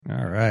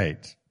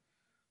right.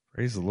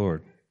 Praise the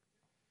Lord.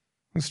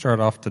 I'm going to start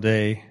off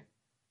today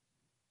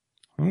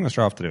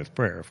with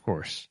prayer, of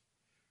course,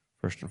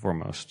 first and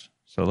foremost.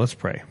 So let's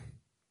pray.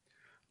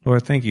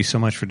 Lord, thank you so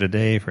much for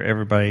today, for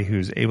everybody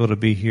who's able to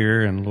be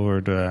here. And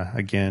Lord,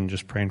 again,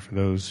 just praying for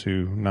those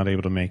who are not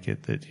able to make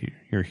it, that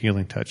your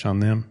healing touch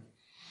on them.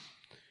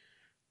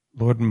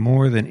 Lord,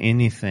 more than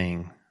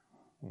anything,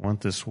 I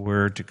want this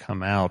word to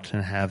come out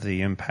and have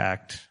the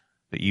impact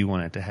that you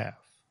want it to have.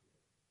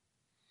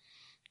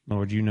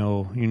 Lord, you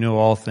know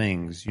all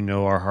things. You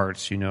know our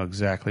hearts. You know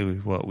exactly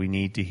what we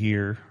need to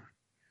hear.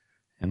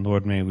 And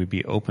Lord, may we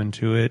be open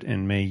to it,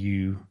 and may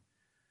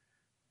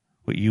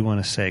what you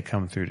want to say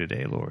come through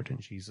today, Lord, in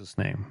Jesus'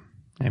 name.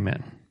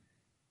 Amen.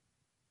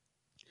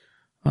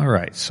 All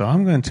right, so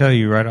I'm going to tell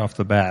you right off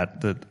the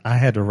bat that I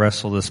had to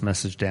wrestle this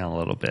message down a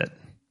little bit.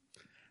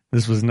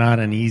 This was not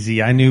an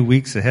easy, I knew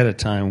weeks ahead of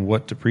time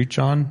what to preach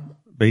on,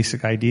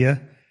 basic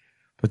idea,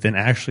 but then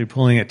actually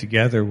pulling it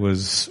together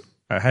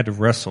I had to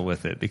wrestle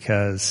with it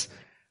because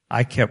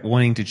I kept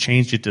wanting to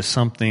change it to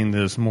something that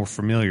was more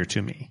familiar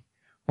to me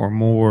or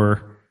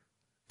more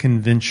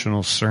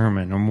conventional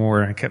sermon or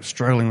more. I kept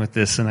struggling with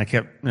this, and I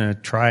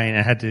kept trying.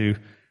 I had to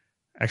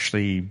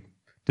actually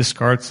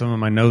discard some of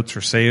my notes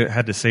or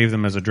had to save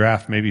them as a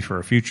draft maybe for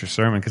a future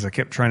sermon because I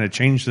kept trying to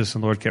change this,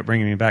 and the Lord kept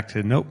bringing me back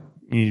to, nope,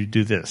 you need to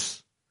do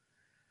this.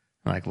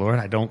 I'm like, Lord,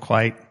 I don't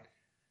quite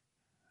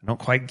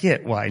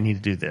get why I need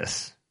to do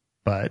this,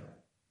 but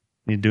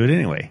I need to do it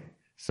anyway.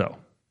 So,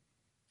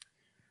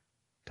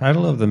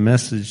 title of the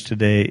message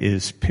today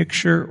is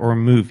Picture or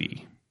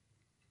Movie.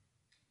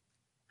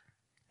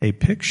 A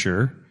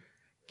picture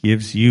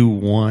gives you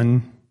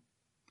one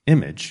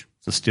image.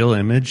 It's a still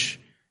image.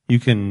 You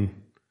can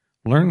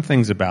learn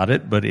things about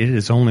it, but it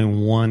is only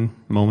one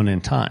moment in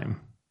time.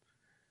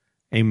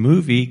 A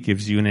movie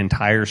gives you an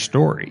entire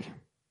story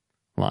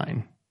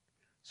line.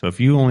 So if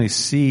you only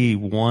see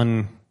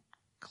one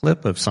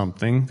clip of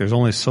something, there's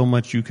only so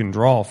much you can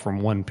draw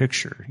from one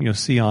picture. You'll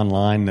see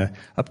online the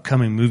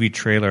upcoming movie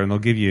trailer, and they'll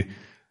give you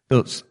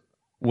those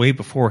way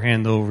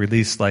beforehand. They'll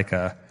release like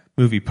a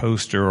movie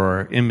poster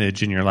or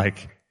image, and you're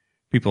like,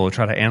 people will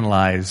try to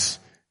analyze,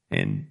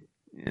 and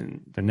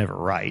they're never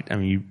right. I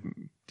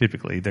mean,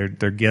 typically they're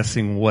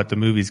guessing what the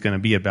movie's going to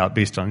be about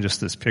based on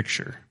just this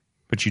picture,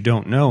 but you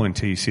don't know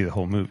until you see the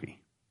whole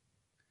movie.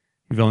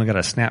 You've only got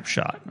a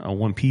snapshot,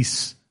 one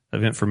piece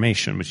of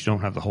information, but you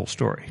don't have the whole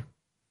story.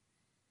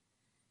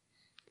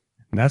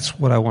 And that's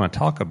what I want to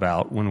talk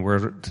about when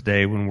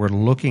we're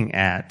looking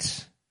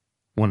at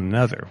one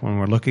another, when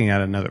we're looking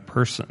at another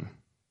person,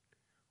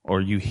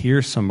 or you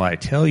hear somebody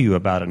tell you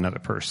about another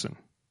person.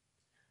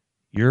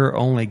 You're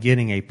only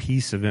getting a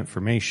piece of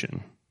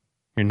information.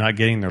 You're not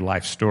getting their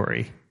life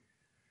story,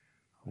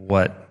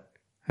 what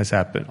has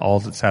happened, all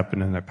that's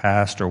happened in their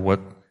past, or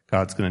what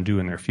God's going to do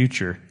in their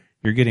future.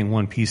 You're getting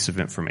one piece of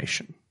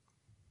information.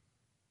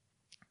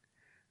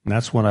 And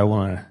that's what I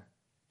want to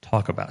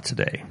talk about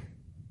today.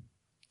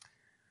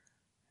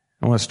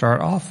 I want to start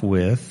off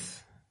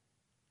with,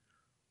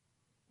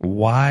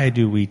 why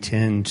do we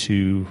tend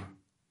to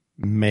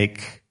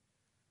make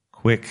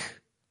quick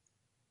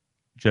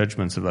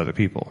judgments of other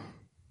people?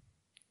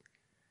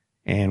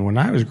 And when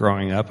I was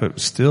growing up, it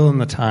was still in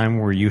the time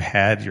where you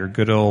had your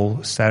good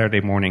old Saturday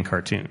morning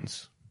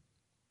cartoons.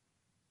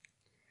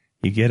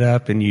 You get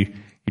up and you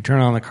turn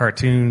on the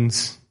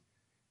cartoons,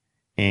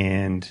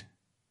 and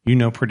you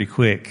know pretty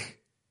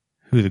quick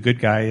who the good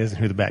guy is and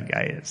who the bad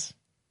guy is.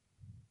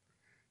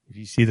 If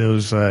you see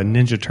those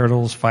Ninja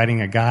Turtles fighting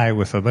a guy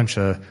with a bunch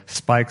of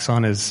spikes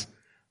on his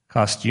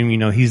costume, you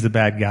know he's the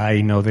bad guy,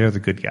 you know they're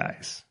the good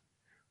guys.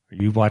 Or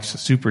you watch the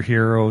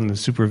superhero and the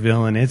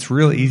supervillain, it's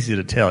real easy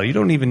to tell. You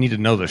don't even need to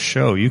know the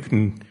show. You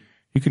can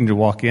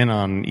walk in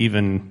on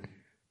even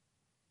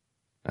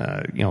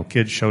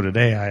kids show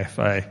today.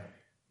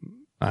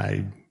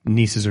 My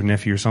nieces or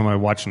nephew or somebody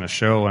watching a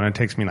show, and it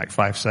takes me like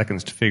 5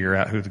 seconds to figure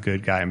out who the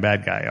good guy and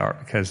bad guy are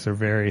because they're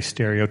very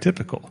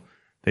stereotypical.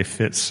 They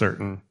fit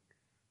certain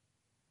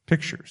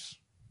pictures.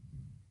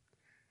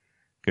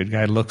 Good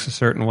guy looks a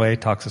certain way,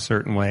 talks a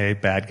certain way.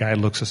 Bad guy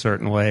looks a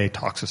certain way,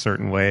 talks a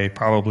certain way,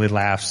 probably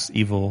laughs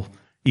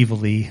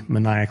evilly,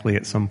 maniacally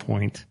at some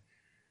point.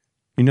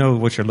 You know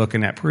what you're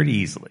looking at pretty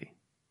easily.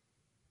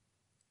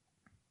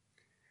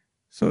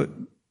 So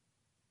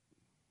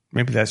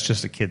maybe that's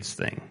just a kid's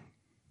thing.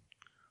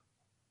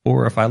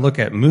 Or if I look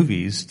at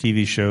movies,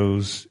 TV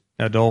shows,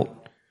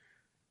 adult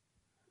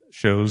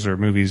shows or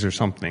movies or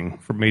something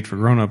made for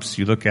grown-ups,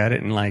 you look at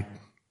it and like,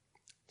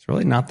 it's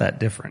really not that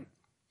different.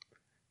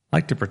 I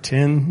like to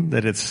pretend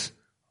that it's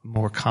a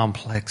more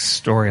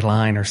complex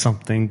storyline or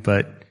something,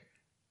 but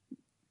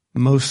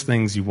most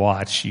things you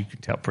watch, you can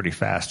tell pretty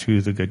fast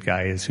who the good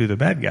guy is, who the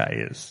bad guy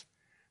is.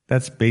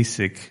 That's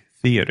basic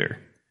theater.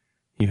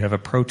 You have a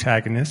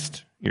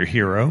protagonist, your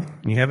hero,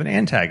 and you have an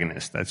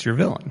antagonist, that's your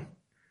villain.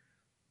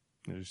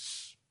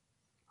 There's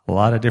a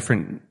lot of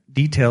different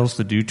details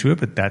to do to it,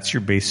 but that's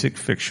your basic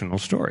fictional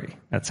story.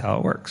 That's how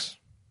it works.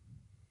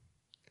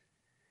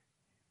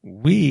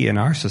 We, in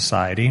our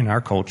society, in our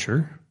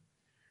culture,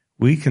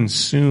 we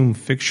consume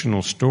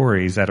fictional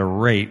stories at a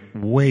rate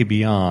way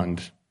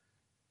beyond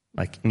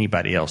like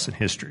anybody else in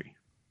history.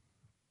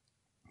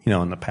 You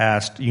know, in the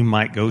past, you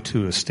might go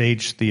to a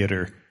stage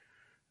theater.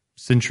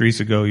 Centuries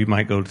ago, you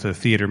might go to the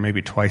theater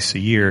maybe twice a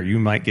year. You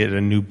might get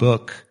a new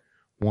book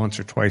once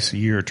or twice a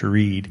year to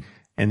read.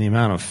 And the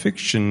amount of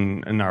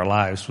fiction in our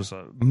lives was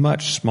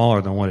much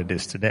smaller than what it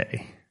is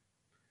today.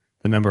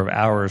 The number of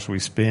hours we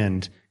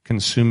spend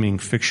consuming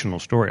fictional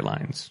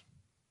storylines,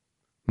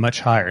 much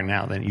higher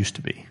now than it used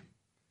to be.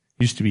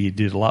 It used to be you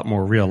did a lot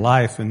more real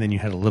life, and then you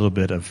had a little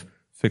bit of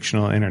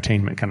fictional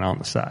entertainment kind of on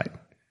the side.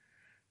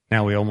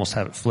 Now we almost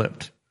have it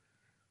flipped.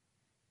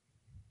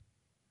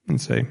 And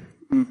say,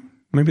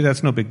 maybe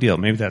that's no big deal.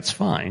 Maybe that's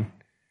fine.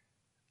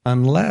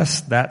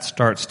 Unless that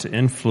starts to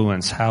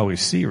influence how we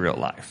see real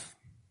life.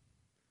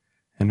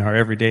 In our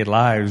everyday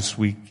lives,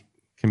 we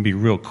can be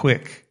real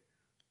quick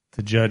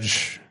to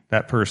judge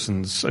that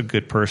person's a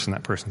good person,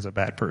 that person's a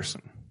bad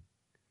person.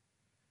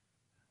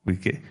 We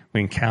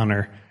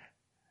encounter,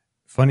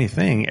 funny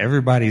thing,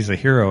 everybody's a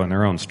hero in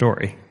their own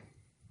story.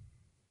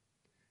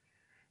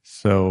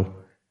 So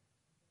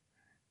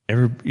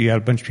you got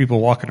a bunch of people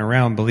walking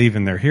around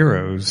believing they're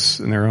heroes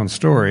in their own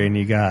story, and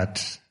you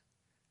got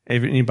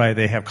anybody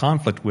they have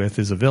conflict with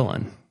is a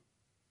villain.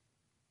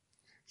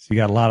 So you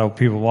got a lot of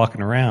people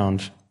walking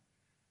around,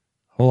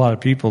 a whole lot of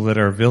people that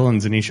are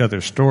villains in each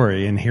other's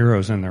story and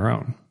heroes in their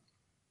own.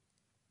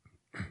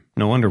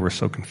 No wonder we're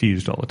so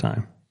confused all the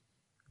time.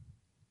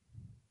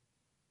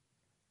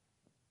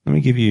 Let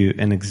me give you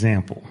an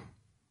example.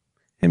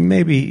 And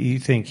maybe you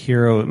think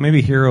hero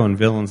and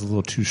villain is a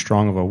little too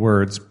strong of a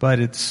words, but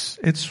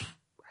it's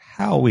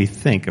how we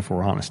think if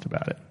we're honest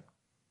about it.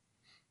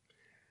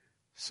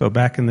 So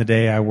back in the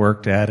day, I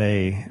worked at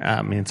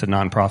it's a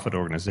nonprofit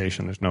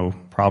organization. There's no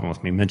problem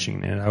with me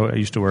mentioning it. I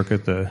used to work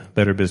at the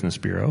Better Business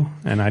Bureau,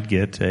 and I'd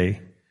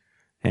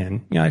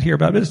hear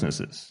about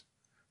businesses.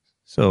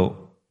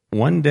 So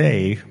one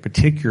day,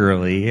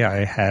 particularly,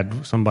 I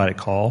had somebody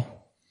call,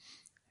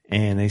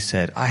 and they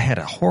said, I had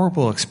a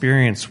horrible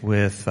experience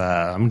with,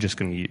 I'm just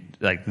going to use,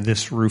 like,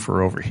 this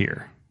roofer over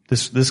here.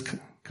 This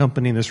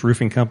company, this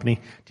roofing company,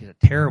 did a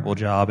terrible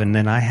job, and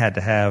then I had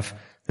to have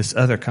this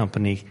other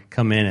company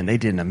come in, and they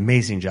did an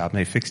amazing job, and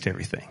they fixed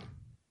everything.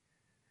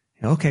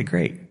 Okay,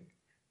 great.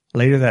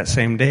 Later that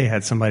same day, I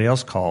had somebody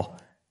else call,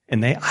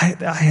 and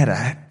I had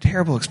a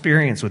terrible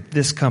experience with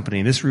this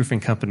company, this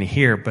roofing company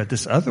here, but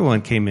this other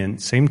one came in,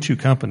 same two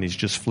companies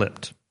just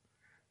flipped.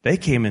 They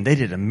came in, they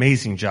did an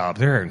amazing job.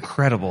 They're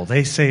incredible.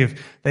 They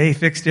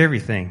fixed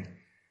everything.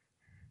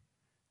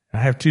 I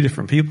have two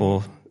different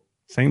people,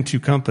 same two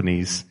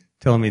companies,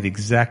 telling me the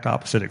exact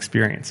opposite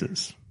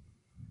experiences.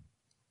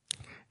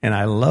 And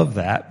I love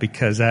that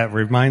because that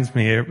reminds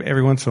me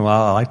every once in a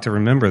while I like to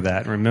remember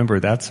that. Remember,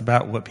 that's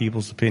about what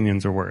people's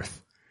opinions are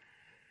worth.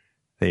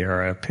 They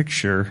are a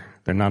picture,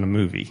 they're not a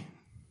movie.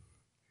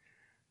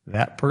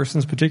 That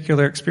person's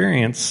particular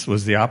experience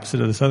was the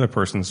opposite of this other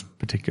person's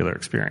particular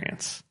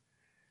experience.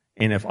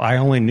 And if I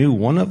only knew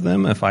one of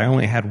them, if I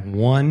only had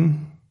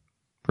one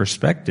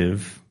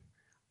perspective,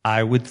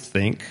 I would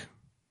think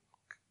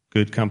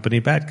good company,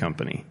 bad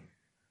company.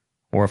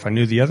 Or if I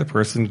knew the other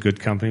person, good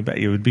company, bad,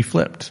 it would be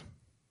flipped.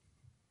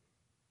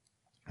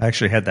 I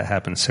actually had that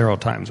happen several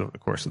times over the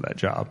course of that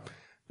job.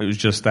 It was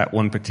just that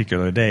one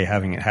particular day,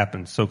 having it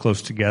happen so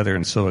close together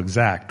and so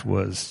exact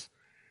was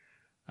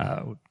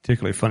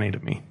particularly funny to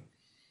me.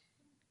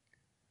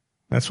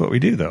 That's what we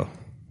do, though.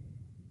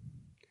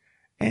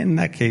 And in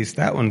that case,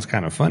 that one's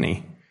kind of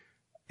funny.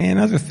 And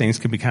other things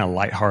can be kind of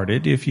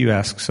lighthearted. If you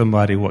ask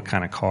somebody what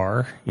kind of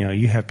car,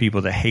 you have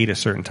people that hate a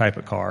certain type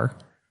of car,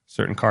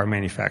 certain car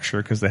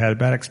manufacturer because they had a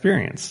bad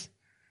experience.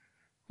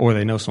 Or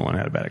they know someone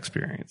had a bad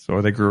experience.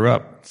 Or they grew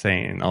up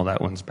saying, oh,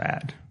 that one's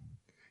bad.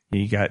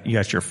 You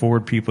got your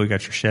Ford people, you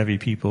got your Chevy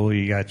people,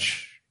 you got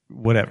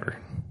whatever.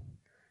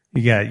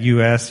 You got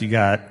U.S., you've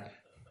got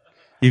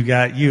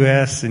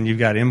U.S. and you've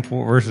got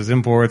import versus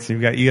imports.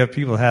 You have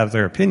people have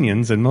their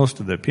opinions, and most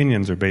of the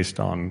opinions are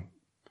based on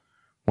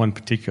one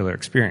particular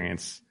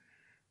experience.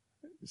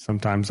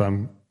 Sometimes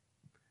I'll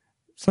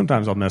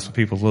mess with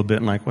people a little bit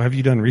and like, well, have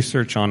you done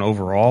research on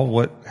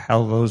overall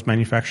how those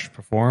manufacturers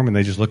perform? And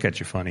they just look at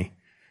you funny.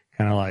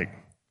 Kind of like,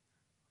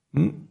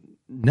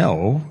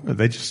 no,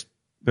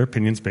 their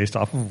opinion's based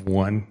off of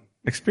one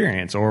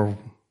experience, or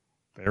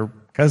their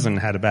cousin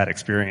had a bad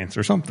experience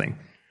or something.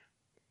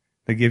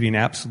 They give you an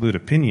absolute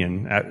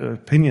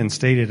opinion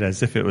stated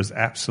as if it was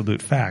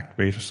absolute fact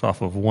based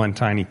off of one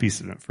tiny piece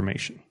of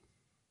information.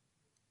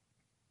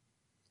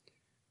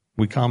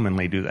 We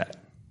commonly do that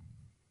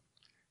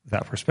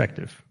without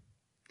perspective.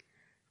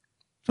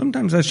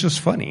 Sometimes that's just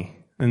funny.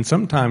 And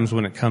sometimes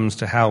when it comes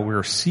to how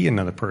we see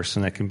another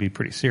person, that can be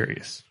pretty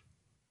serious.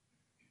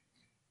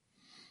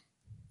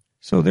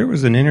 So there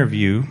was an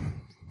interview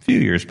a few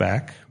years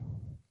back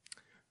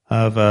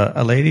of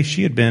a lady.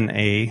 She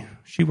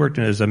worked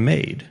as a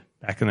maid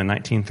back in the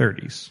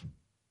 1930s.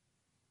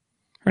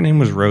 Her name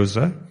was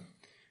Rosa,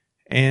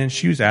 and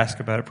she was asked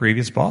about a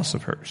previous boss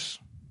of hers.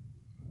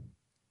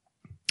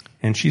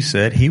 And she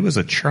said, he was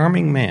a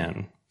charming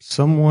man,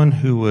 someone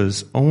who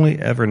was only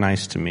ever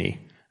nice to me,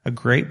 a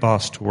great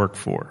boss to work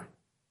for.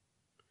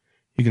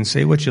 You can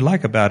say what you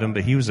like about him,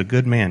 but he was a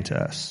good man to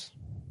us.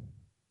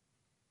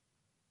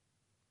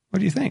 What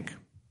do you think? I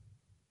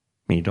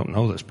mean, you don't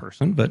know this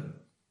person, but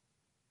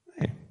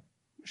hey,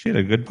 she had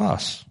a good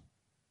boss.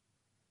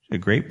 She had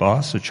a great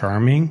boss, a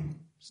charming,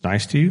 was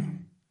nice to you.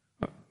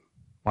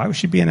 Why was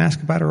she being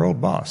asked about her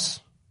old boss?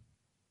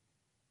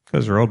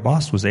 Because her old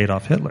boss was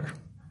Adolf Hitler.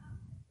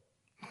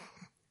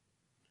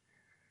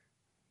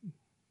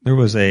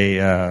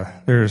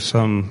 There's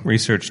some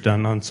research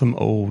done on some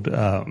old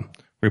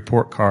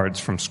report cards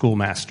from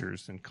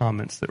schoolmasters and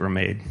comments that were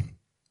made.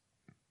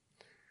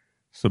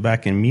 So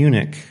back in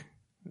Munich,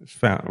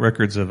 found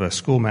records of a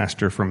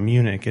schoolmaster from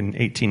Munich in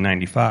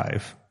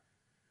 1895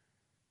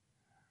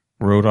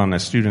 wrote on a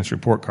student's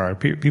report card.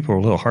 People were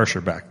a little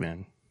harsher back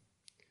then.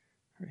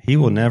 He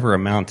will never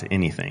amount to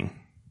anything.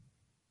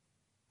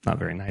 Not a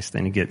very nice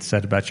thing to get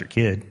said about your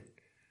kid.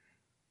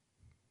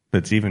 But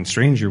it's even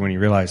stranger when you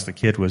realize the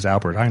kid was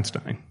Albert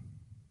Einstein.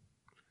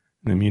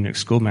 The Munich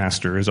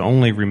schoolmaster is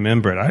only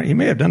remembered, he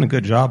may have done a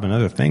good job in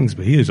other things,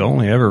 but he is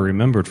only ever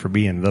remembered for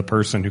being the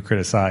person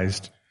who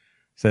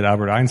said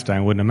Albert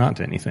Einstein wouldn't amount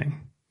to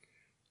anything.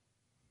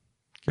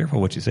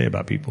 Careful what you say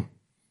about people.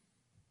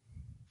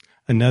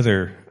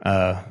 Another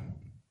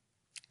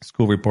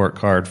school report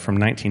card from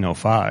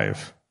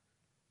 1905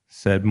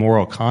 said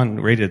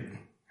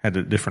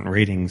had different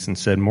ratings and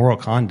said moral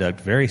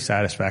conduct very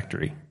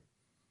satisfactory.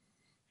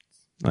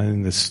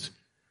 And this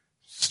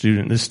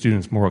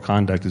student's moral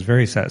conduct is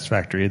very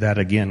satisfactory. That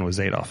again was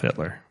Adolf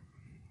Hitler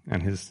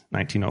and his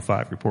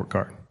 1905 report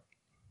card.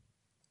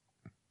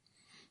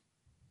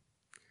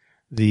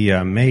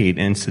 The maid,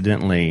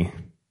 incidentally,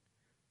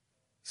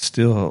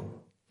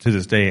 still to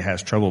this day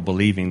has trouble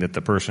believing that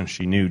the person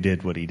she knew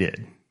did what he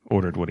did,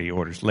 ordered what he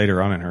orders.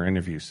 Later on in her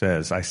interview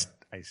says, I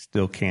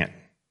still can't.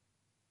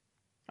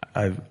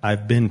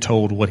 I've been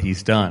told what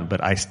he's done,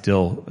 but I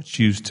still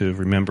choose to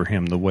remember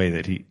him the way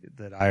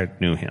that I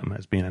knew him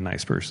as being a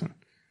nice person.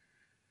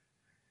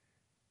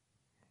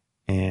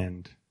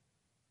 And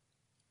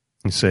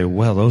you say,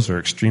 well, those are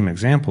extreme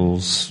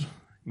examples.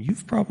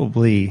 There's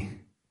probably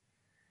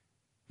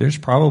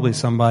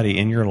somebody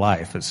in your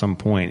life at some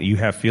point you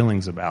have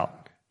feelings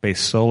about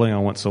based solely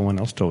on what someone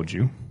else told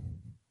you.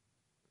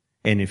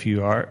 And if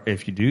you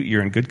do,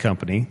 you're in good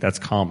company. That's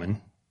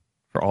common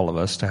for all of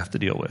us to have to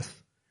deal with.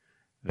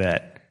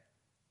 That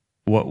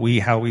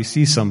how we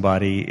see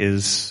somebody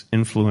is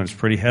influenced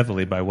pretty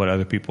heavily by what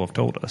other people have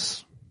told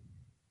us.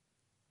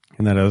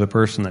 And that other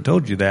person that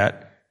told you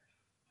that,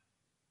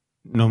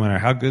 no matter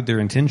how good their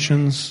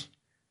intentions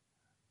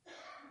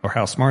or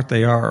how smart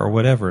they are or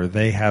whatever,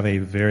 they have a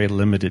very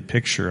limited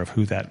picture of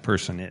who that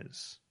person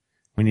is.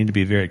 We need to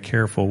be very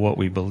careful what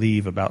we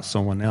believe about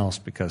someone else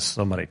because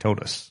somebody told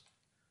us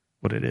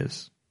what it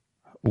is,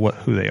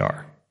 who they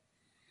are.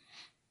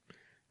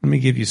 Let me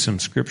give you some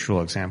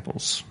scriptural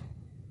examples.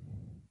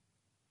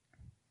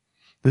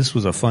 This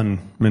was a fun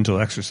mental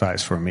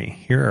exercise for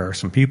me. Here are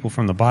some people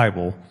from the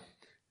Bible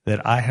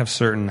that I have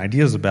certain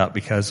ideas about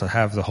because I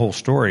have the whole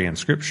story in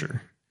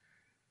Scripture.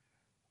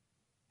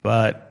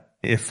 But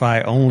if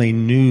I only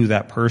knew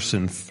that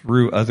person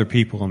through other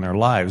people in their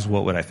lives,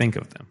 what would I think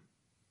of them?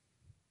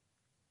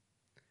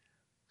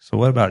 So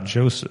what about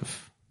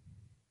Joseph?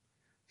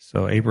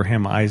 So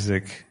Abraham,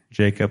 Isaac,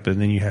 Jacob,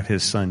 and then you have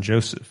his son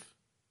Joseph.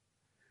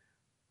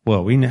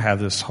 Well, we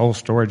have this whole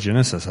story.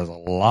 Genesis has a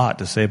lot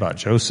to say about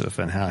Joseph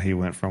and how he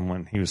went from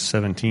when he was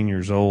 17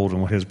 years old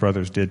and what his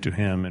brothers did to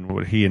him and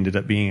what he ended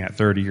up being at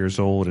 30 years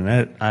old. And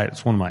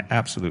it's one of my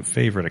absolute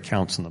favorite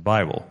accounts in the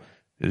Bible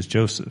is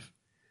Joseph.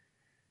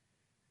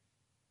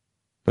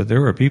 But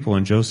there were people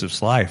in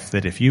Joseph's life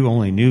that if you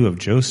only knew of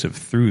Joseph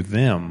through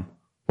them,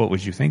 what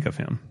would you think of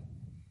him?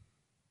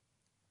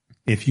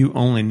 If you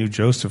only knew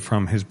Joseph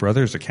from his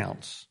brothers'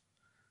 accounts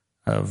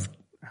of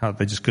how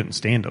they just couldn't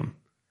stand him,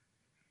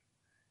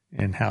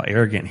 and how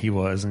arrogant he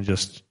was and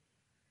just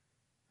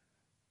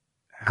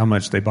how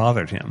much they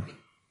bothered him.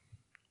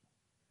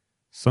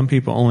 Some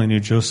people only knew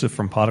Joseph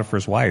from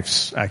Potiphar's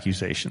wife's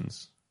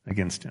accusations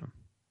against him.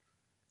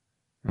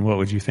 And what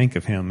would you think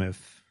of him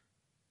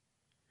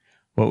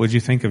what would you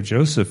think of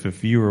Joseph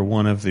if you were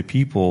one of the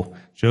people,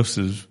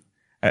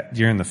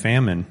 during the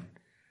famine,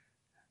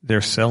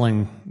 they're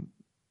selling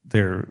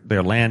their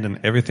land and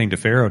everything to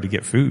Pharaoh to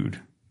get food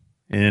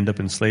and end up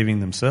enslaving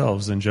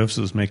themselves. And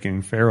Joseph's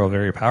making Pharaoh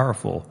very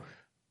powerful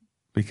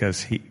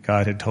because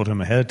God had told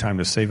him ahead of time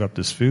to save up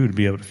this food to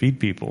be able to feed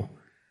people.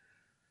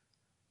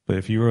 But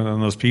if you were one of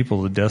those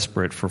people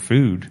desperate for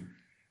food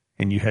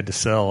and you had to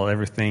sell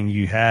everything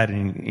you had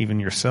and even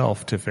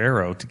yourself to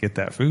Pharaoh to get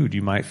that food,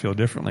 you might feel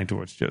differently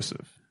towards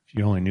Joseph if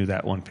you only knew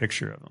that one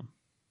picture of him.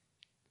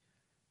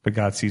 But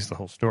God sees the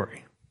whole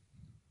story.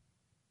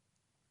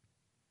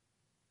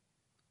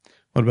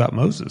 What about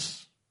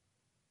Moses?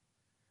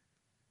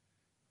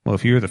 Well,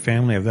 if you were the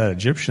family of that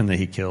Egyptian that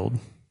he killed,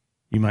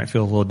 you might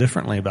feel a little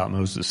differently about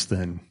Moses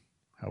than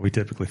how we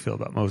typically feel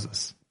about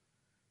Moses.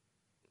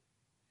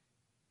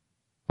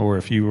 Or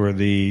if you were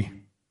the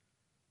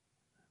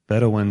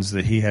Bedouins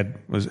that he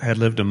had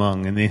lived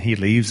among, and then he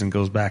leaves and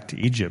goes back to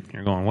Egypt. And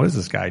you're going, what is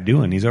this guy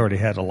doing? He's already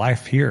had a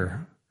life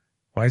here.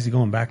 Why is he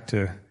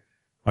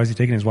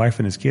taking his wife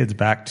and his kids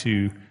back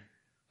to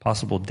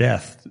possible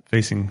death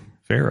facing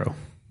Pharaoh?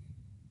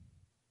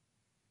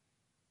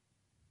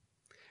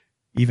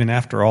 Even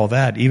after all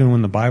that, even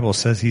when the Bible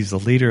says he's the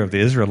leader of the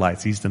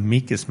Israelites, he's the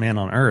meekest man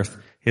on earth,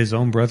 his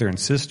own brother and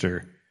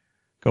sister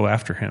go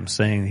after him,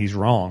 saying he's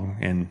wrong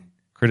and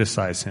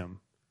criticize him.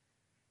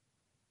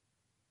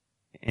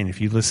 And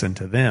if you listen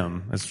to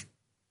them, as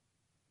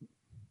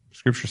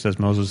Scripture says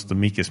Moses is the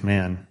meekest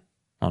man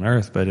on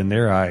earth, but in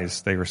their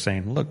eyes, they were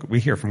saying, look, we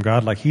hear from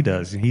God like he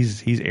does, and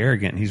he's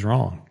arrogant and he's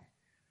wrong.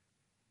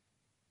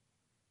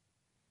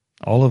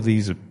 All of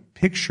these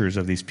pictures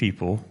of these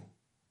people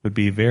would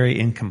be very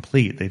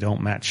incomplete. They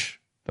don't match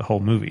the whole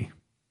movie.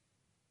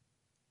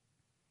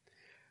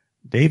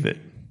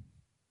 David.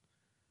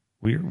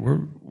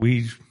 We're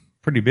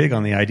pretty big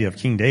on the idea of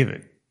King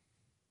David.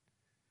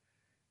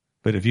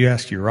 But if you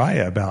ask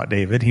Uriah about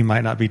David, he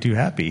might not be too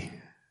happy.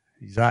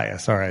 Uzziah,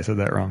 sorry, I said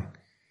that wrong.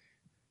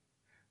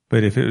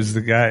 But if it was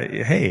the guy,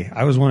 hey,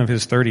 I was one of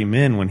his 30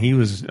 men when he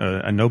was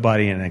a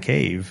nobody in a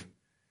cave,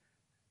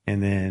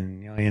 and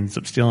then he ends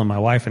up stealing my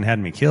wife and had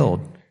me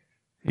killed,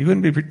 you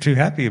wouldn't be too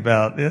happy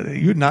about it.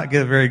 You would not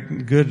get a very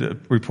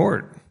good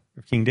report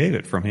of King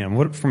David from him.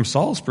 What from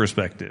Saul's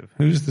perspective?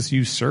 Who's this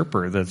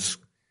usurper that's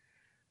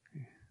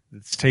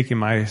taking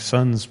my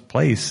son's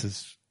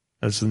place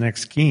as the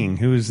next king?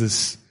 Who is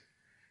this?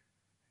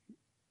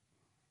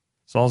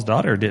 Saul's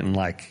daughter didn't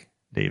like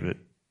David.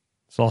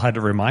 Saul had to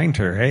remind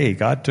her, hey,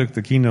 God took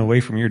the kingdom away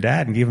from your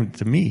dad and gave it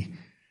to me.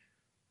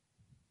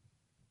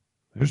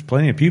 There's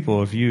plenty of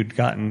people,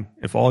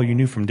 if all you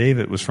knew from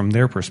David was from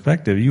their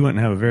perspective, you wouldn't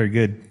have a very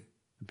good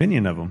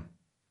opinion of him.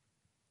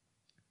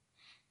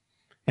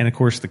 And of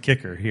course, the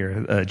kicker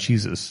here,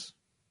 Jesus.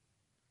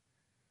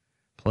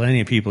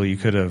 Plenty of people you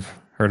could have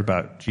heard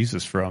about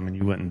Jesus from, and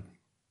you wouldn't.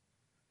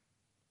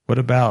 What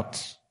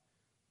about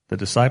the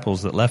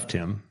disciples that left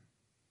him?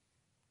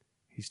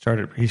 He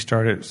started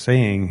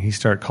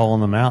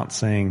calling them out,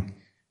 saying,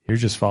 you're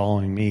just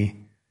following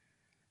me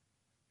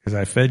because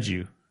I fed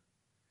you.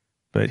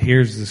 But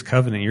here's this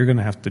covenant. You're going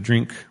to have to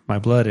drink my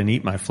blood and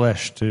eat my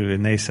flesh too.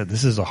 And they said,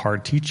 this is a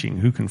hard teaching.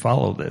 Who can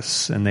follow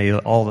this? And they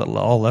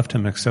all left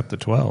him except the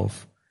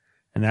 12.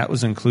 And that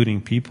was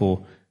including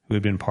people who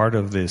had been part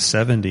of the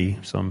 70,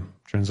 some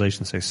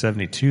translations say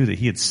 72, that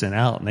he had sent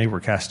out, and they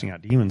were casting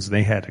out demons.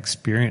 They had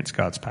experienced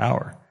God's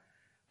power.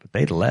 But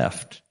they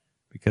left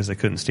because they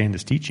couldn't stand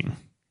his teaching.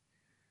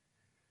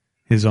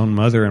 His own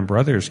mother and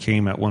brothers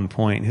came at one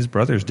point. His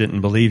brothers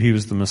didn't believe he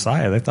was the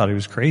Messiah. They thought he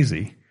was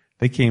crazy.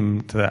 They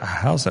came to the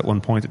house at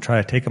one point to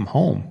try to take him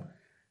home.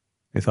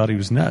 They thought he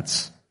was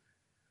nuts.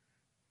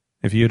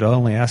 If you'd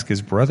only ask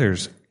his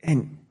brothers,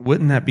 and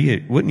wouldn't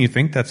you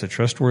think that's a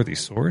trustworthy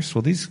source?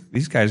 Well, these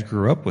guys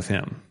grew up with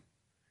him.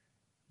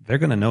 They're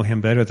going to know him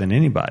better than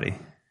anybody.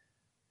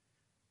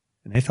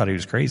 And they thought he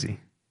was crazy.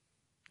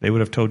 They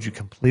would have told you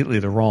completely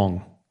the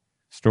wrong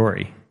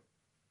story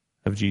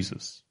of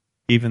Jesus,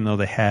 even though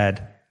they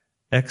had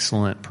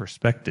excellent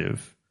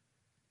perspective.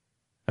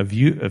 A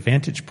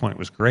vantage point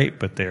was great,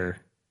 but their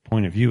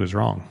point of view was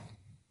wrong.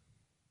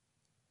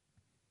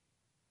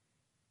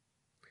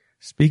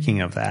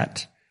 Speaking of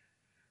that,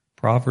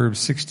 Proverbs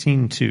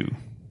 16:2.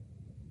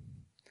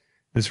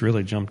 This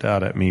really jumped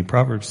out at me.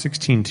 Proverbs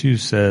 16:2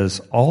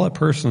 says, all a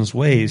person's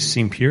ways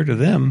seem pure to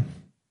them,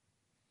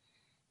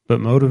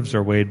 but motives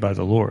are weighed by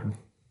the Lord.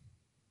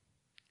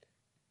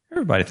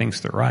 Everybody thinks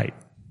they're right.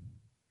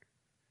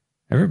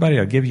 Everybody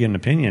will give you an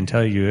opinion and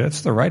tell you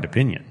that's the right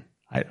opinion.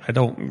 I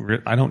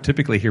don't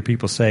typically hear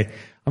people say,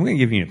 I'm going to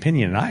give you an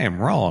opinion and I am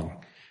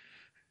wrong.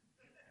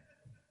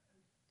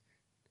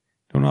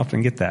 Don't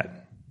often get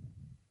that.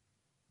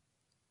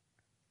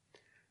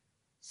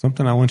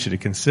 Something I want you to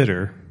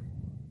consider.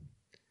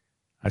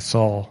 I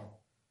saw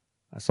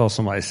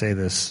somebody say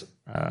this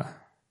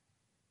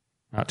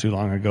not too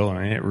long ago,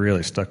 and it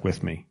really stuck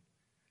with me.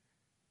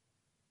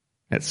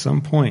 At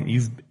some point,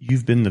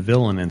 you've been the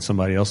villain in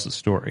somebody else's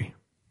story.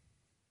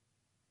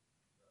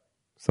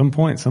 At some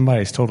point,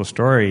 somebody's told a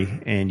story,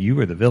 and you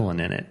were the villain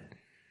in it.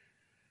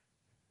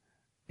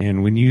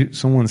 And when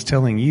someone's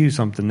telling you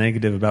something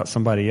negative about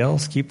somebody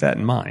else, keep that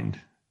in mind.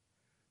 At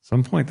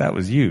some point, that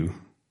was you.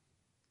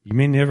 You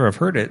may never have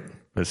heard it,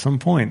 but at some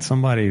point,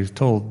 somebody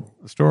told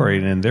a story,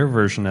 and in their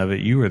version of it,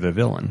 you were the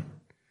villain.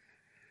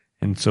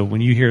 And so when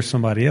you hear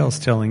somebody else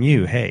telling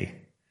you, hey,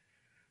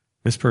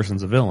 this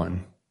person's a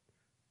villain,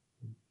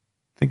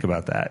 think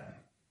about that.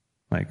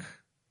 Like,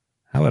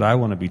 how would I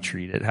want to be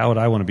treated? How would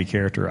I want to be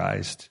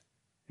characterized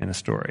in a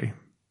story?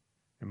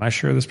 Am I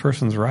sure this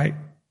person's right,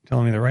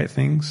 telling me the right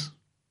things?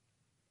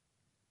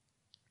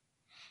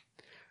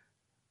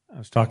 I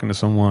was talking to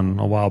someone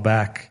a while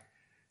back,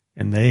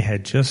 and they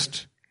had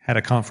just had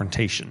a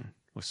confrontation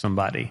with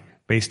somebody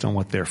based on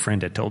what their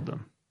friend had told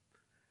them.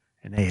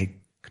 And they had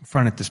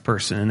confronted this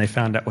person, and they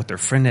found out what their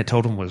friend had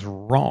told them was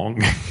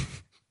wrong.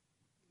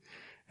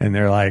 And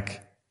they're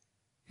like,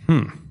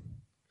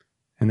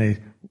 And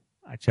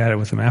I chatted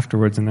with them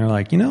afterwards, and they're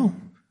like,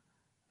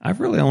 I've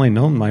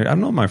known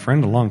my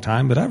friend a long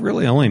time, but I've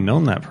really only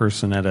known that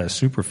person at a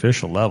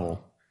superficial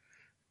level.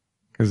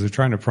 Because they're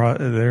trying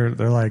to,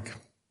 they're like,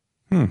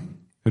 they're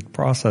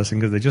processing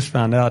because they just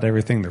found out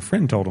everything their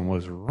friend told them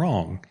was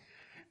wrong.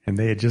 And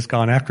they had just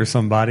gone after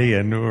somebody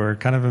and were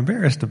kind of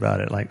embarrassed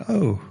about it. Like,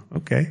 oh,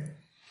 okay.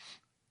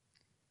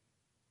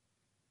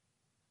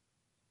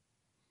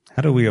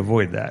 How do we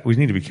avoid that? We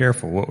need to be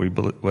careful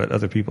what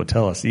other people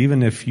tell us.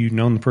 Even if you've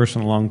known the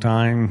person a long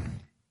time,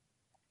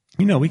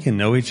 we can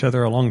know each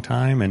other a long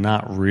time and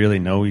not really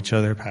know each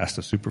other past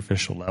a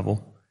superficial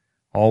level.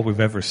 All we've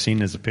ever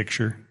seen is a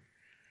picture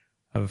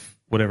of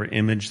whatever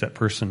image that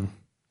person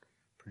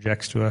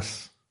projects to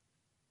us.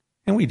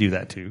 And we do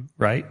that too,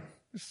 right?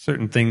 There's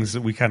certain things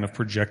that we kind of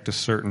project a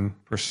certain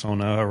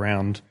persona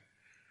around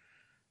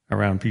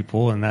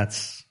people, and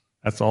that's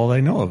all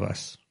they know of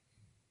us.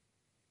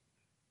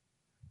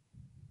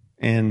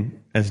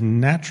 And as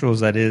natural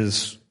as that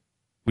is,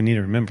 we need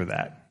to remember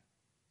that.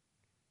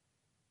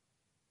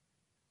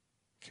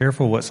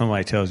 Careful what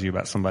somebody tells you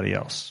about somebody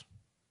else.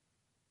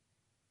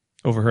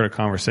 Overheard a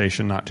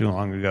conversation not too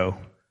long ago.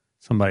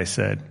 Somebody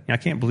said, I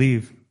can't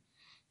believe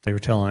they were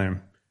telling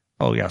him,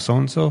 oh yeah,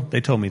 so-and-so,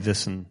 they told me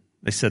this and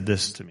they said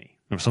this to me.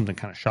 It was something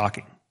kind of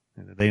shocking.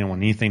 They didn't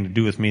want anything to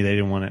do with me. They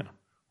didn't want it.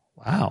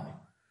 Wow.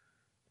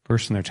 The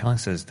person they're telling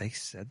says, they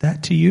said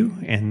that to you?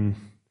 And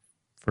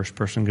first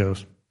person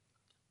goes,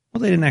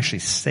 well, they didn't actually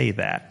say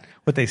that.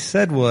 What they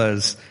said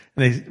was,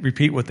 and they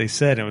repeat what they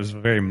said, and it was a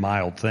very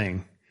mild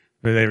thing.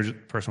 The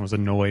person was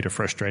annoyed or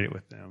frustrated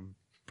with them.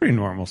 Pretty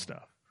normal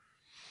stuff.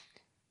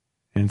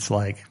 And it's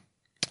like,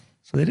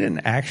 so they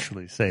didn't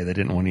actually say they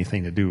didn't want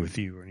anything to do with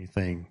you or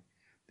anything.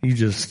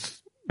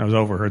 I was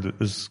overheard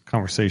this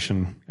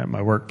conversation at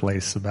my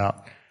workplace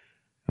about,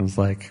 I was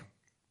like,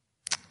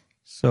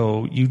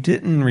 so you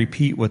didn't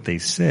repeat what they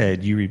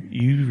said,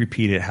 you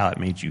repeated how it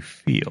made you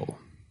feel.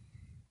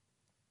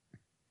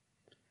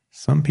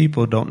 Some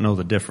people don't know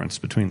the difference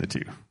between the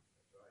two.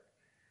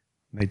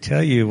 They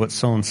tell you what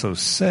so-and-so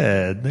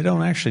said. They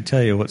don't actually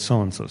tell you what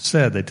so-and-so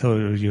said. They tell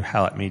you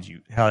how it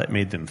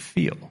made them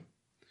feel,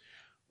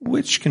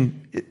 which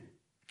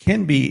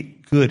can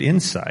be good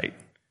insight.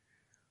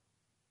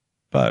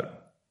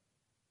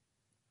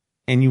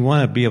 And you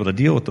want to be able to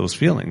deal with those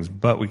feelings,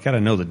 but we got to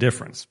know the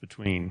difference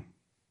between,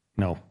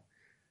 is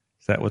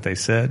that what they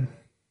said?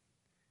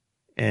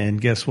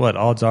 And guess what?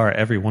 Odds are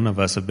every one of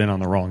us have been on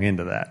the wrong end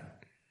of that.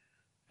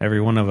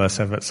 Every one of us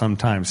have at some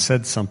time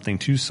said something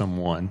to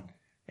someone,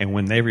 and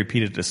when they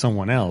repeat it to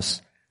someone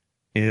else,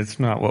 it's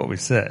not what we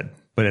said,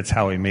 but it's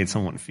how we made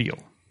someone feel.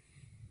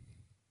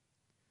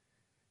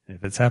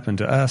 If it's happened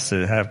to us,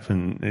 it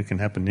can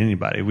happen to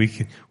anybody.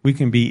 We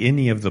can be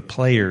any of the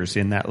players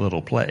in that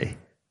little play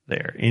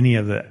there. Any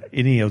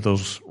of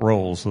those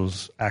roles,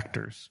 those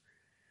actors.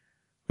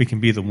 We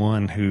can be the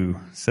one who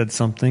said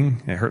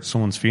something that hurt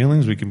someone's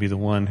feelings. We can be the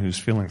one whose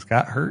feelings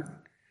got hurt.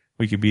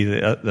 We could be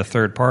the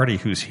third party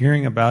who's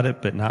hearing about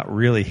it but not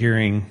really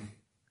hearing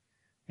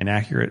an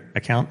accurate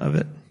account of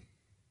it.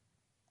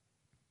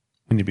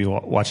 We need to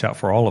watch out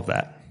for all of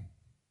that.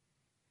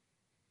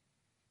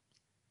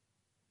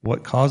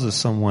 What causes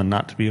someone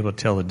not to be able to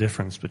tell the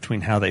difference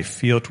between how they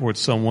feel towards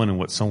someone and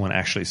what someone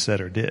actually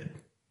said or did?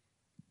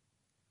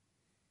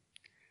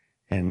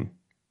 And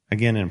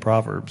again, in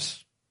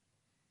Proverbs,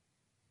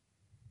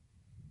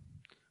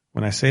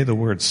 when I say the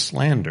word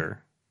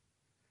slander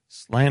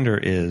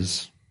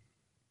is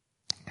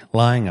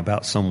lying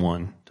about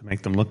someone to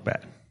make them look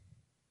bad.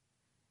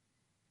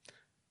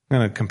 I'm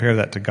going to compare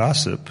that to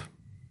gossip.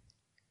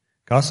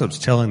 Gossip's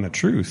telling the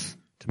truth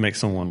to make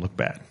someone look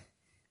bad.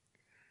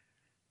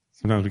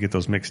 Sometimes we get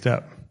those mixed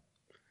up.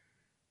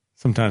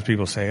 Sometimes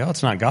people say, oh,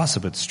 it's not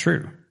gossip, it's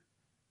true.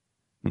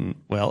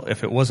 Well,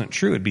 if it wasn't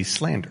true, it'd be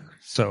slander.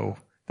 So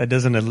that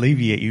doesn't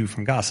alleviate you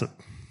from gossip.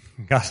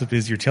 Gossip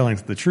is you're telling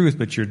the truth,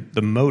 but you're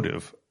the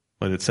motive.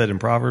 What it said in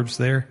Proverbs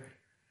there,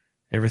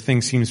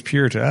 everything seems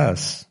pure to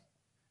us.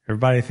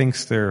 Everybody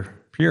thinks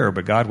they're pure,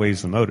 but God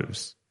weighs the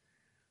motives.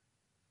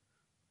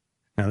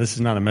 Now, this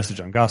is not a message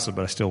on gossip,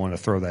 but I still want to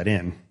throw that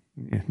in.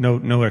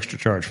 No extra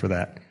charge for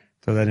that.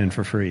 Throw that in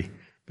for free.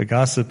 But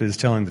gossip is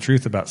telling the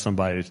truth about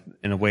somebody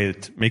in a way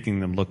that's making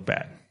them look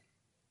bad.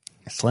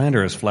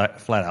 Slander is flat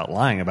out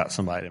lying about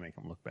somebody to make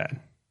them look bad.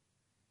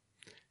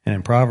 And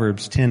in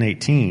Proverbs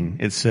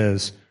 10:18, it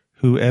says,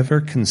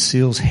 whoever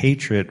conceals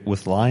hatred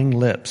with lying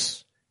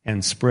lips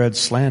and spreads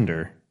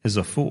slander is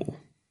a fool.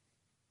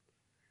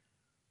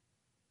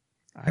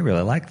 I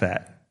really like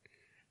that.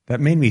 That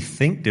made me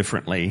think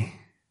differently.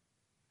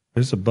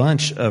 There's a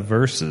bunch of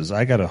verses.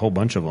 I got a whole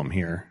bunch of them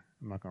here.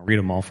 I'm not going to read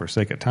them all for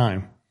sake of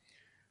time.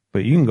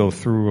 But you can go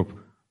through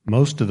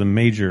most of the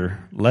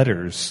major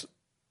letters.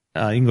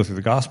 You can go through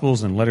the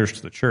Gospels and letters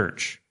to the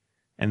church.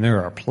 And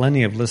there are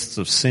plenty of lists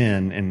of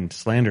sin, and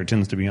slander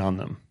tends to be on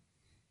them.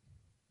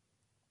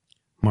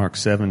 Mark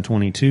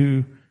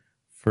 7:22,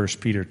 1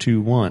 Peter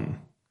 2:1,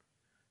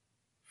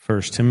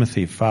 1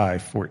 Timothy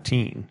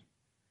 5:14,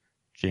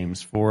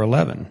 James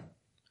 4:11,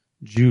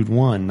 Jude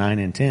 1:9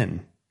 and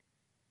 10.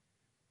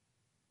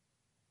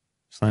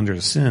 Slander is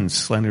a sin.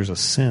 Slander is a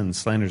sin.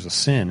 Slander is a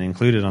sin,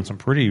 included on some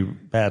pretty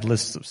bad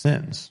lists of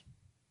sins.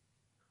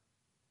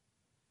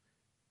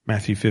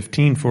 Matthew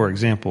 15, for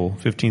example,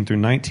 15 through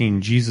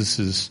 19, Jesus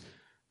is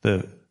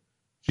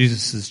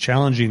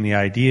challenging the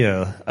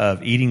idea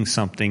of eating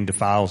something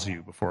defiles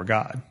you before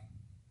God.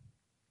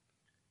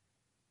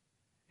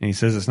 And he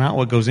says it's not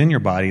what goes in your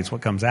body, it's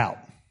what comes out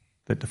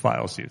that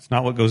defiles you. It's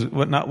not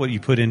what you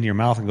put into your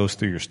mouth and goes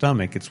through your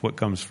stomach, it's what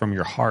comes from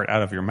your heart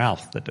out of your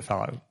mouth that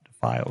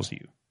defiles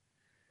you.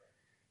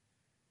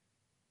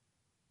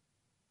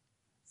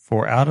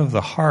 For out of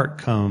the heart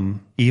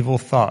come evil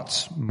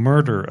thoughts,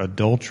 murder,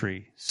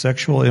 adultery,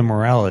 sexual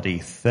immorality,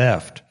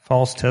 theft,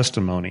 false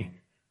testimony.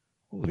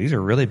 Ooh, these are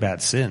really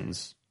bad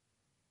sins.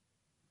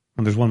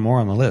 And there's one more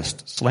on the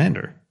list,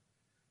 slander.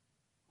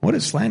 What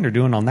is slander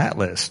doing on that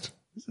list?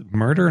 This is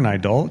murder and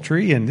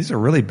idolatry, and these are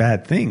really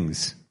bad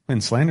things.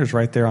 And slander's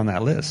right there on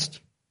that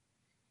list.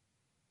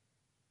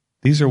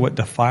 These are what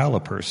defile a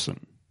person.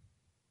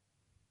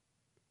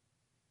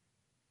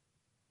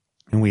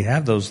 And we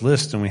have those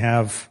lists,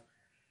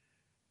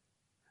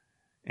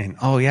 and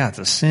oh yeah, it's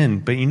a sin.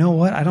 But you know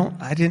what?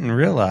 I didn't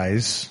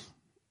realize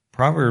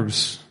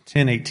Proverbs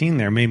 10:18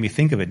 there made me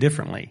think of it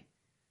differently.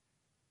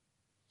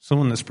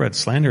 Someone that spreads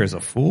slander is a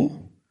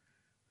fool.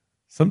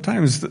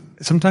 Sometimes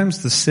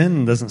the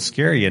sin doesn't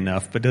scare you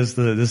enough, but does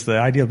the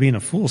idea of being a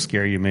fool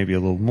scare you maybe a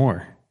little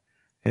more?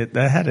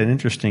 That had an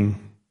interesting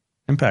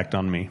impact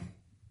on me.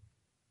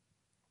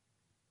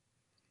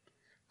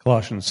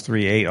 Colossians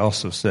 3:8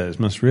 also says,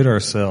 must rid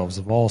ourselves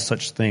of all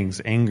such things,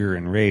 anger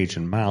and rage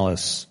and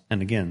malice,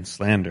 and again,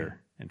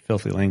 slander and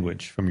filthy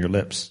language from your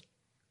lips.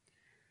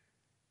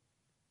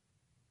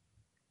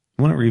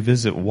 I want to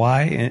revisit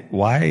why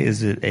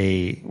does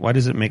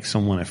it make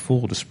someone a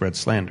fool to spread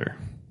slander?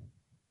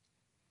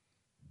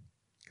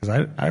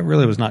 Because I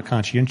really was not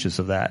conscientious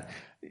of that.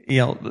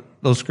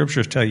 Those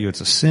scriptures tell you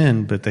it's a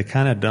sin, but they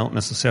kind of don't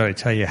necessarily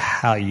tell you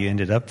how you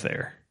ended up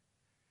there.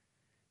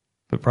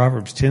 But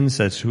Proverbs 10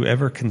 says,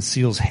 whoever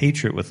conceals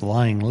hatred with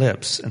lying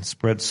lips and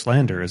spreads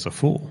slander is a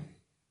fool.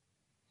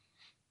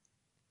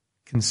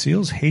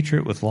 Conceals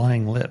hatred with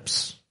lying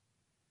lips.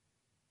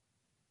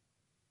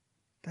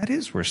 That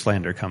is where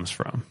slander comes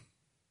from.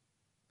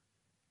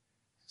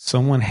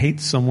 Someone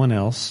hates someone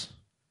else,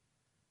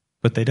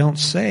 but they don't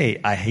say,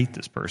 I hate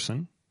this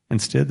person.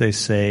 Instead,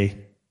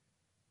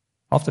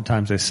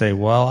 oftentimes they say,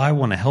 well, I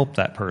want to help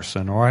that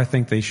person, or I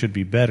think they should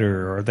be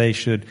better, or they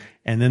should,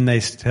 and then they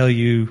tell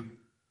you,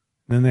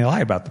 then they lie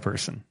about the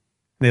person.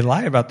 They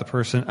lie about the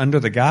person under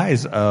the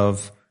guise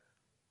of,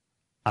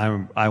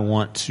 I'm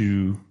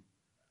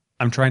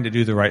trying to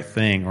do the right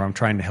thing, or I'm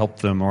trying to help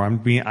them, or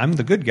I'm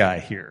the good guy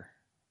here.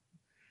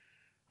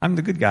 I'm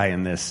the good guy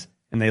in this.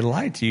 And they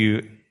lie to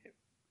you,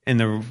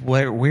 and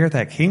where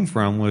that came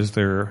from was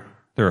they're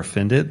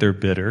offended, they're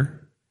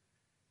bitter,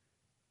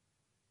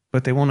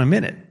 but they won't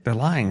admit it. They're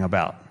lying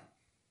about.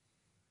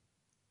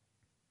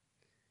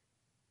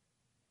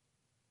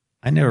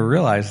 I never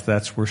realized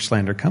that's where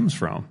slander comes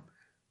from.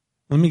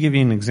 Let me give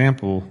you an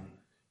example.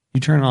 You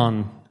turn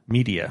on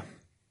media,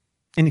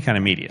 any kind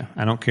of media.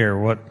 I don't care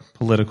what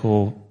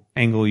political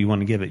angle you want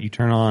to give it. You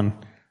turn on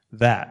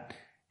that,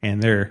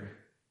 and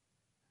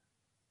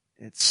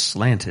it's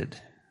slanted.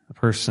 The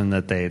person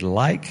that they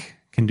like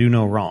can do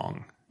no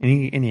wrong.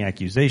 Any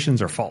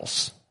accusations are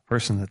false. The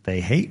person that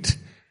they hate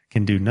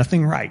can do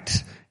nothing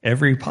right.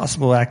 Every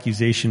possible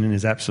accusation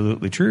is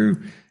absolutely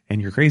true,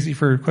 and you're crazy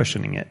for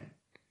questioning it.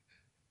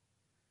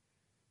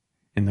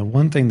 And the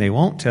one thing they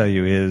won't tell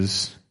you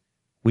is,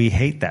 we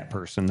hate that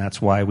person.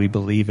 That's why we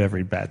believe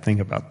every bad thing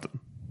about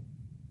them.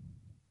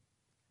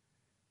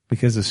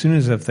 Because as soon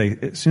as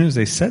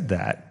they said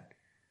that,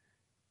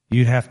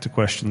 you'd have to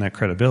question that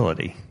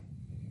credibility.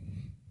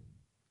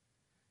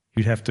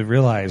 You'd have to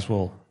realize,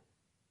 well,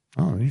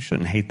 you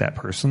shouldn't hate that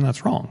person.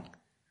 That's wrong.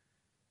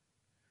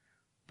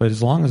 But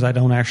as long as I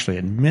don't actually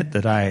admit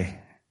that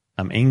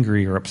I'm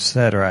angry or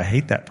upset or I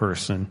hate that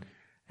person,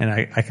 and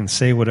I can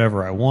say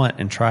whatever I want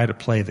and try to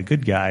play the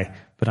good guy,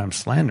 but I'm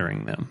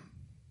slandering them.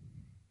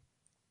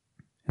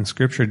 And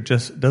Scripture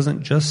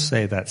doesn't just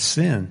say that's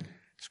sin.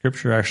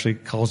 Scripture actually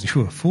calls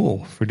you a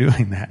fool for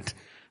doing that.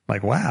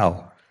 Like,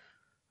 wow.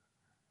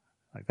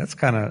 Like that's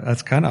kind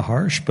of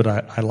harsh, but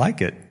I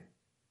like it.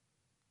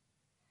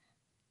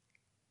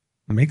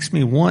 It makes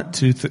me want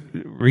to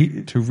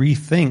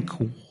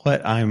rethink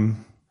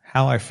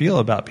how I feel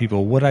about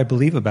people, what I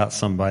believe about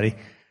somebody.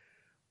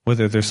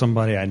 Whether they're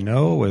somebody I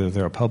know, whether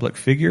they're a public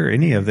figure,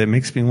 any of that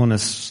makes me want to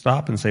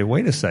stop and say,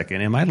 wait a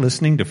second, am I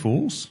listening to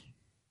fools?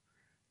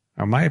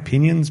 Are my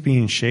opinions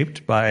being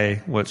shaped by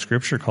what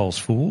Scripture calls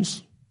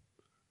fools?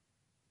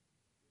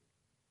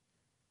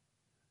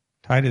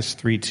 Titus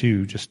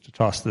 3:2, just to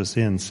toss this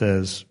in,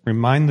 says,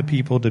 remind the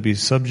people to be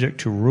subject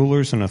to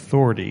rulers and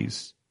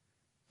authorities,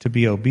 to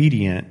be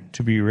obedient,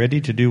 to be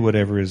ready to do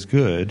whatever is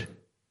good,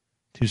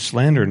 to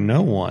slander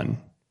no one,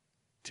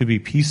 to be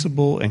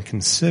peaceable and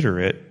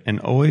considerate,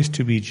 and always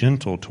to be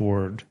gentle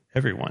toward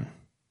everyone.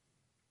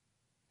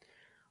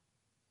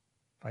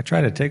 I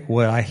try to take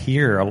what I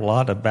hear a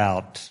lot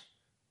about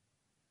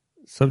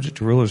subject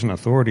to rulers and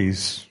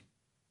authorities,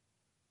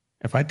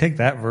 if I take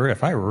that verse,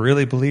 if I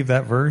really believe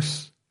that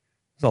verse,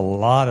 there's a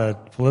lot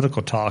of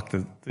political talk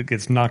that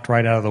gets knocked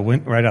right out the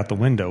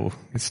window.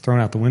 It's thrown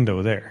out the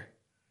window there.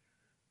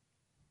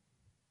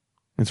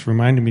 It's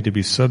reminding me to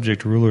be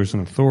subject to rulers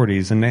and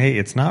authorities. And hey,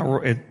 it's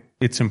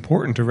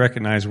important to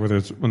recognize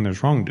when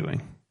there's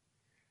wrongdoing.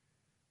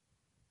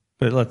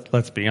 But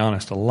let's be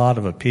honest, a lot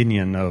of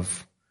opinion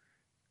of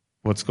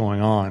what's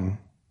going on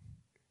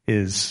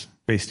is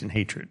based in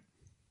hatred.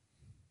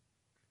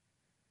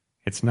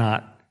 It's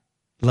not,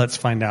 let's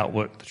find out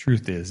what the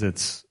truth is.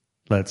 It's,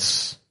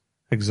 let's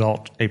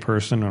exalt a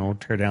person and we'll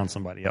tear down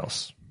somebody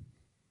else.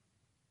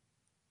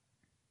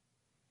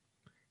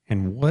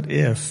 And what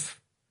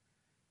if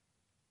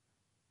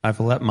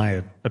I've let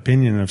my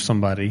opinion of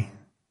somebody,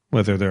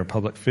 whether they're a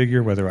public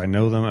figure, whether I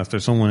know them, if they're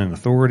someone in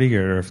authority,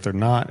 or if they're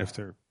not, if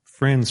they're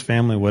friends,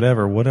 family,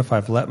 whatever, what if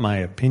I've let my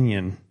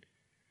opinion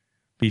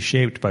be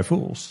shaped by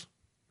fools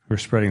who are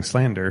spreading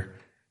slander,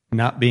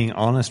 not being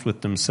honest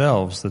with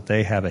themselves that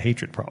they have a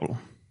hatred problem?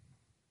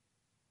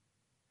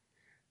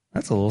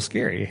 That's a little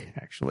scary,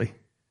 actually.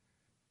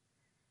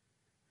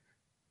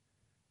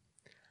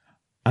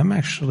 I'm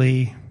not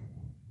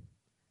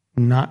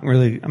going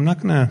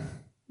to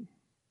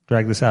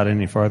drag this out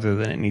any farther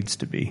than it needs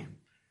to be.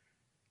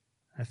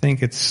 I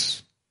think we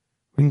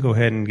can go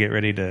ahead and get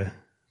ready to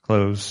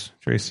close.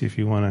 Tracy, if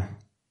you want to.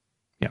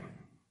 Yeah.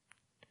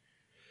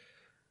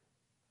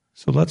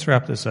 So let's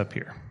wrap this up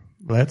here.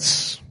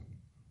 Let's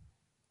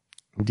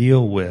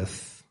deal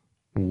with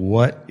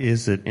what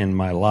is it in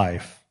my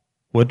life?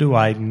 What do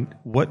I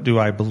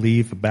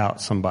believe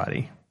about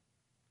somebody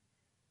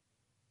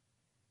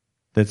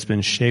that's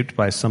been shaped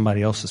by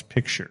somebody else's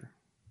picture?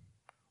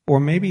 Or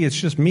maybe it's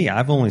just me.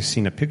 I've only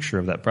seen a picture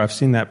of that. I've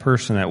seen that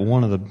person at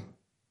one of the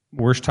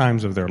worst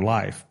times of their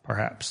life,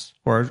 perhaps,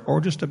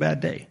 or just a bad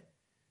day.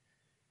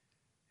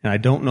 And I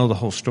don't know the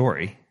whole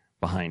story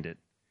behind it.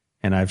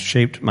 And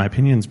my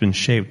opinion's been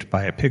shaped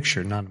by a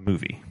picture, not a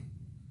movie.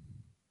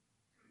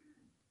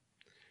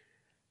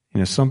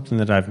 Something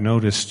that I've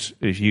noticed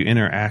if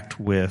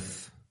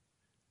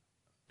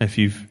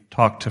you've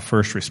talked to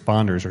first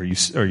responders or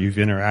you've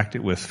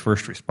interacted with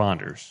first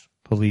responders,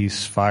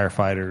 police,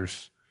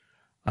 firefighters,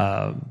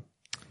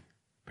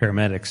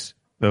 paramedics,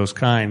 those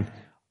kind,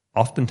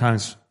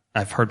 oftentimes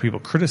I've heard people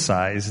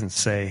criticize and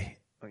say,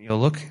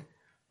 look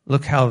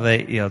how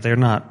they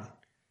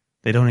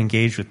don't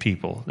engage with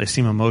people. They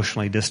seem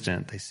emotionally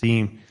distant.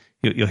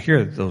 You'll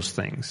hear those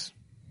things.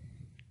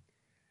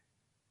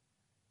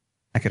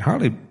 I can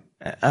hardly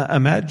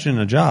imagine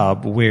a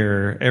job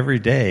where every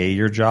day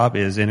your job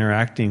is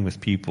interacting with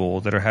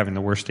people that are having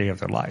the worst day of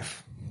their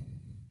life.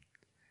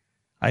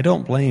 I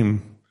don't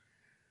blame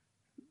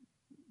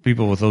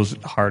people with those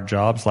hard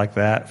jobs like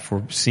that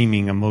for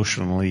seeming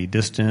emotionally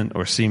distant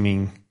or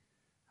seeming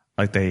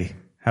like they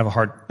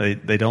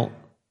don't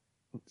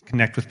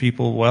connect with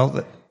people. Well,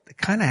 they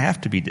kind of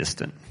have to be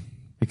distant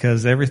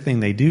because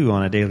everything they do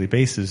on a daily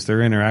basis,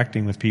 they're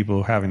interacting with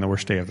people having the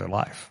worst day of their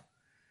life.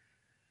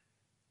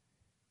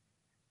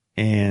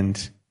 And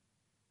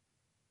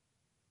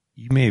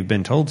you may have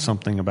been told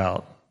something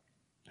about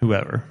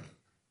whoever,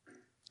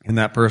 and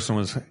that person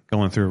was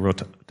going through a real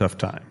tough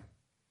time.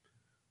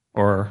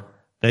 Or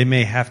they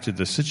may have to,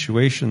 the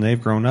situation they've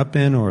grown up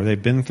in or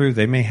they've been through,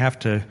 they may have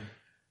to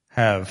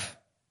have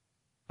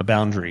a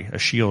boundary, a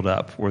shield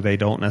up, where they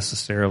don't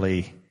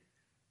necessarily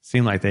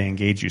seem like they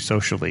engage you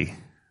socially.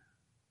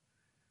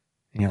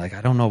 And you're like, I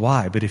don't know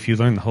why, but if you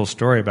learn the whole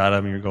story about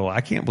them, you go,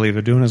 I can't believe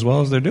they're doing as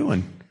well as they're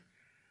doing.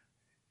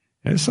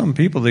 There's some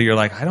people that you're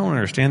like, I don't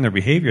understand their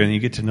behavior, and you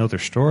get to know their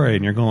story,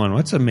 and you're going,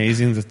 what's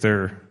amazing that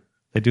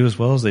they do as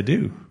well as they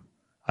do.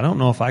 I don't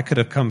know if I could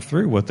have come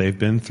through what they've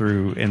been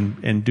through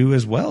and do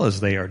as well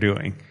as they are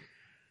doing.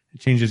 It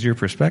changes your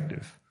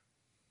perspective.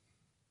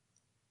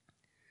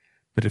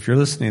 But if you're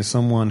listening to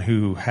someone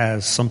who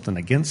has something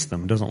against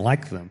them, doesn't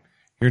like them,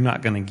 you're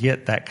not going to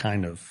get that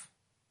kind of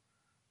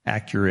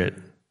accurate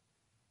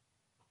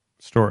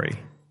story.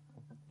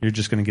 You're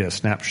just going to get a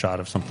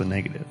snapshot of something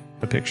negative,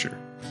 a picture.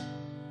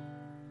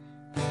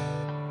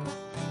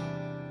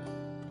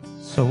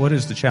 So what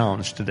is the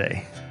challenge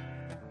today?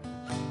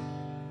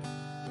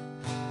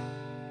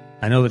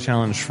 I know the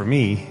challenge for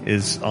me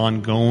is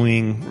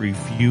ongoing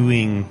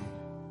reviewing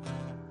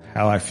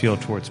how I feel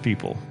towards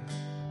people,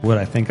 what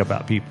I think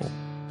about people,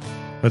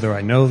 whether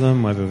I know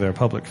them, whether they're a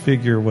public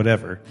figure,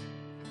 whatever.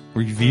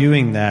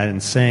 Reviewing that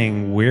and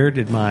saying, where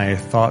did my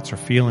thoughts or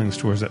feelings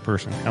towards that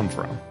person come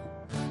from?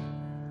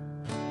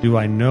 Do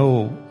I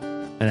know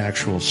an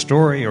actual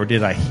story, or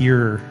did I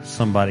hear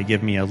somebody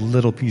give me a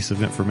little piece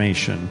of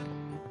information?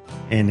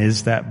 And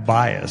is that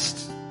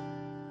biased?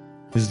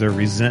 Is there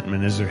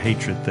resentment? Is there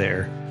hatred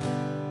there?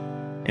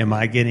 Am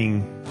I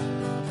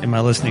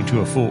listening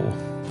to a fool?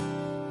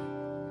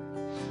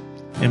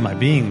 Am I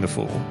being the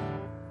fool?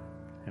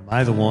 Am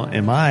I the one?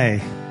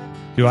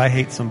 Do I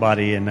hate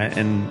somebody and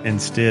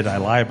instead I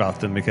lie about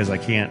them because I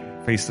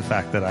can't face the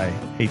fact that I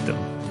hate them?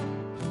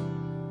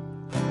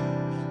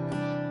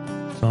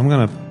 So I'm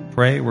going to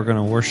pray. We're going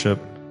to worship.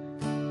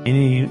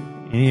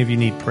 Any of you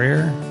need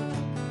prayer?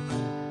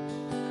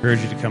 I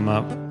encourage you to come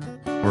up.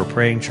 We're a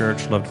praying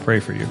church. Love to pray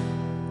for you.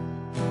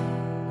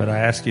 But I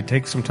ask you,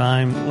 take some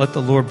time. Let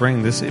the Lord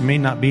bring this. It may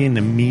not be an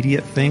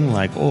immediate thing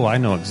like, oh, I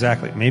know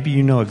exactly. Maybe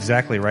you know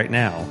exactly right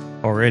now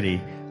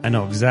already. I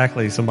know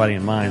exactly somebody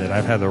in mind that I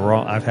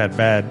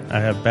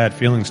have bad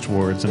feelings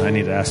towards, and I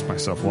need to ask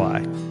myself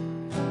why.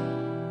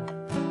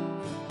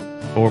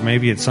 Or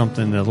maybe it's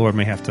something the Lord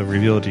may have to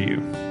reveal to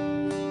you.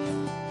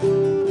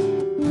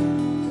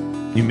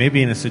 You may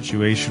be in a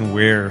situation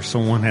where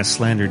someone has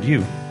slandered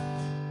you.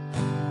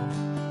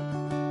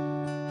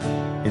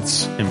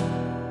 It's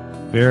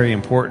very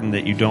important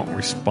that you don't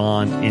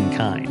respond in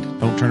kind.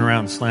 Don't turn around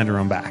and slander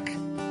them back.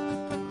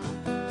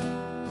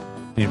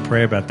 You need to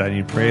pray about that. You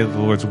need to pray the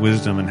Lord's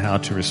wisdom and how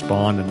to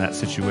respond in that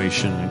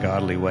situation in a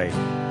godly way.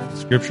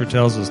 Scripture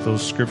tells us,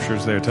 those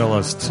scriptures there tell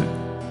us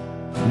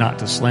not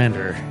to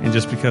slander. And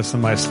just because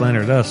somebody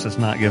slandered us does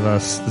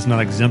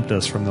not exempt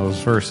us from those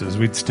verses.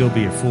 We'd still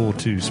be a fool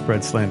to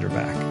spread slander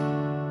back.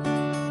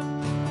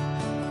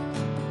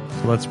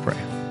 So let's pray.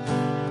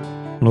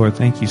 Lord,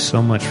 thank you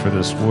so much for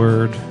this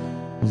word.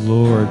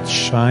 Lord,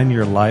 shine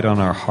your light on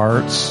our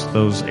hearts,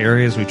 those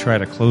areas we try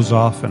to close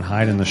off and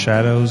hide in the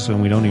shadows and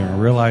we don't even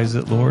realize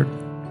it, Lord.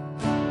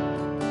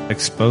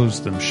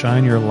 Expose them.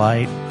 Shine your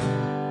light.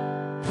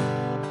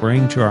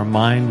 Bring to our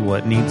mind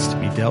what needs to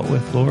be dealt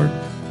with, Lord.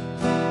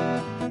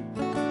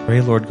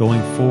 Pray, Lord,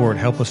 going forward,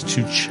 help us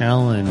to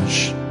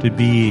challenge, to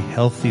be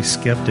healthy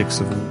skeptics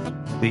of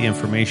the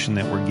information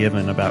that we're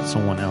given about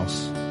someone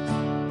else.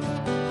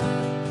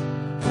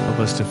 Help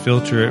us to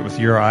filter it with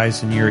your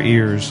eyes and your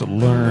ears.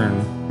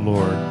 Learn,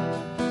 Lord,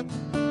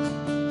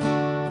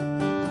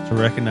 to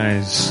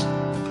recognize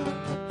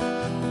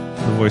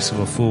the voice of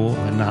a fool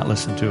and not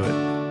listen to it.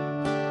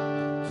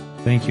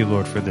 Thank you,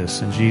 Lord, for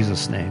this. In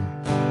Jesus' name,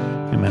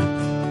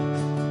 amen.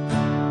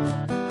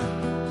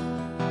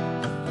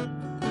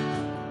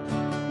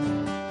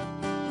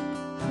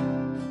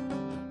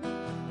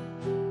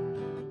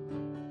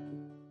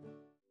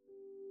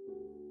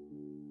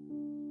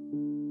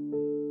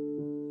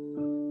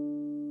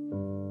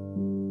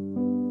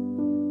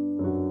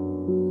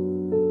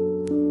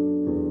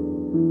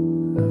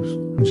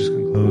 I'm just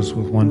going to close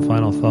with one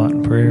final thought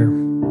and prayer.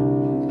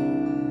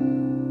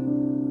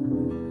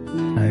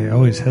 I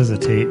always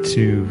hesitate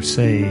to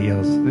say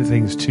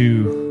things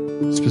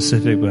too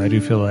specific, but I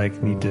do feel like I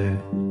need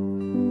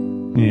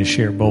to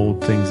share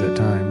bold things at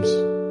times.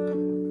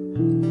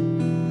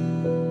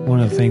 One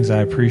of the things I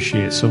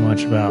appreciate so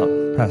much about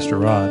Pastor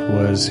Rod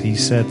was he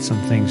said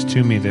some things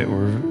to me that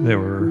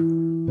were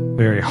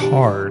very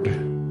hard,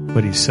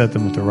 but he said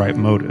them with the right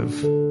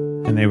motive,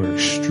 and they were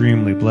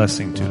extremely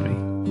blessing to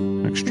me.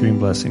 Extreme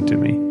blessing to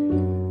me.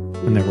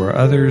 And there were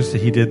others that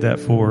he did that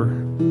for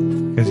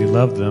because he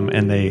loved them,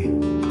 and they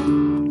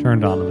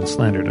turned on him and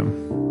slandered him.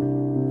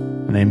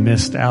 And they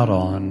missed out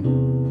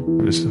on,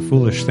 it was a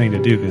foolish thing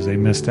to do because they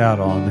missed out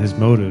on his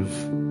motive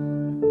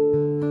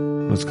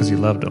was because he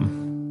loved them.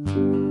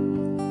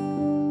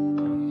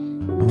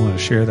 I want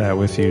to share that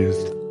with you.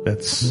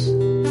 That's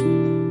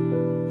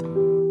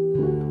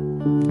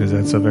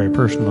a very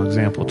personal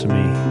example to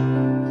me.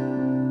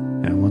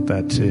 And I want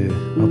that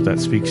hope that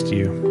speaks to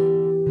you.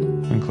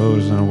 And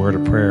close on a word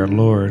of prayer.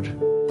 Lord,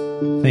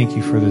 thank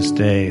you for this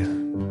day.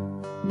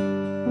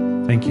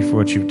 Thank you for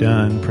what you've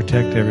done.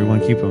 Protect everyone.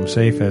 Keep them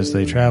safe as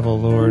they travel,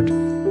 Lord.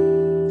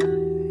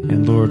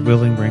 And Lord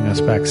willing, bring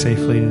us back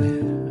safely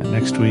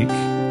next week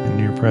in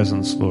your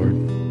presence, Lord.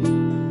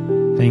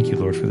 Thank you,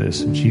 Lord, for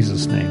this. In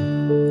Jesus'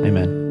 name,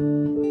 amen.